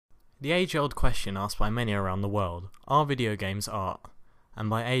The age-old question asked by many around the world, are video games art?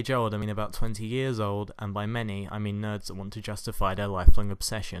 And by age-old I mean about 20 years old, and by many I mean nerds that want to justify their lifelong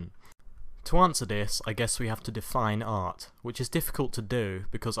obsession. To answer this, I guess we have to define art, which is difficult to do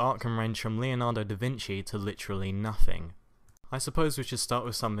because art can range from Leonardo da Vinci to literally nothing. I suppose we should start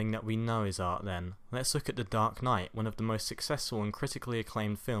with something that we know is art then. Let's look at The Dark Knight, one of the most successful and critically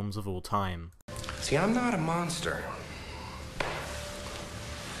acclaimed films of all time. See, I'm not a monster.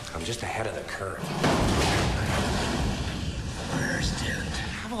 I'm just ahead of the curve. First, you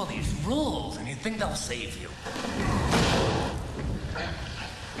have all these rules and you think they'll save you.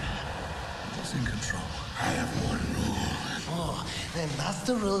 Who's in control? I have one rule. Oh, then that's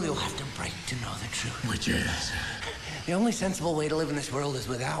the rule you'll have to break to know the truth. Which is? The only sensible way to live in this world is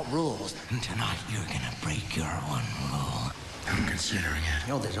without rules. And tonight you're gonna break your one rule. I'm considering it.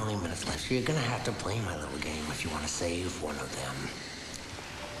 You know, there's only minutes left, so you're gonna have to play my little game if you want to save one of them.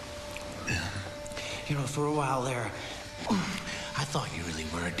 Yeah. You know, for a while there, I thought you really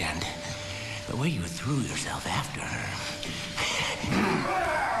were a dent. The way you threw yourself after her.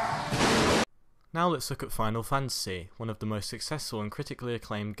 Now let's look at Final Fantasy, one of the most successful and critically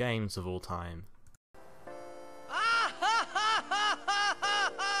acclaimed games of all time.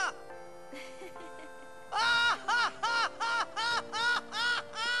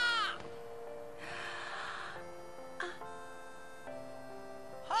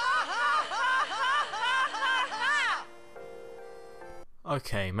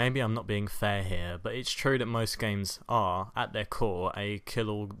 Okay, maybe I'm not being fair here, but it's true that most games are, at their core, a kill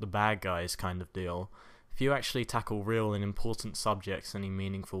all the bad guys kind of deal, if you actually tackle real and important subjects in a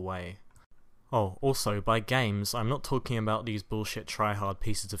meaningful way. Oh, also, by games, I'm not talking about these bullshit try-hard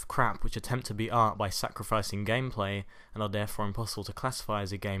pieces of crap which attempt to be art by sacrificing gameplay and are therefore impossible to classify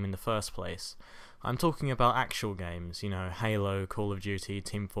as a game in the first place. I'm talking about actual games, you know, Halo, Call of Duty,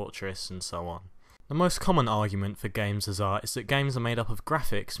 Team Fortress, and so on. The most common argument for games as art is that games are made up of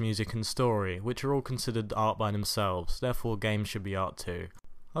graphics, music and story, which are all considered art by themselves, therefore games should be art too.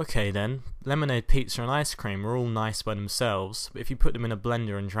 Okay then, lemonade, pizza and ice cream are all nice by themselves, but if you put them in a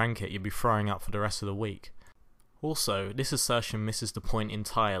blender and drank it you'd be throwing up for the rest of the week. Also, this assertion misses the point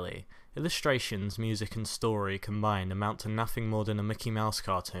entirely. Illustrations, music and story combined amount to nothing more than a Mickey Mouse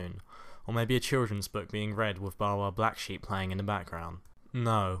cartoon, or maybe a children's book being read with Bawa Black Sheep playing in the background.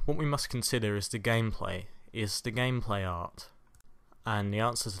 No, what we must consider is the gameplay. Is the gameplay art? And the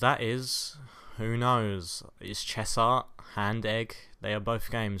answer to that is, who knows? Is chess art? Hand egg? They are both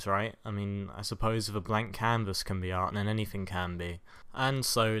games, right? I mean, I suppose if a blank canvas can be art, then anything can be. And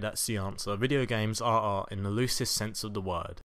so that's the answer. Video games are art in the loosest sense of the word.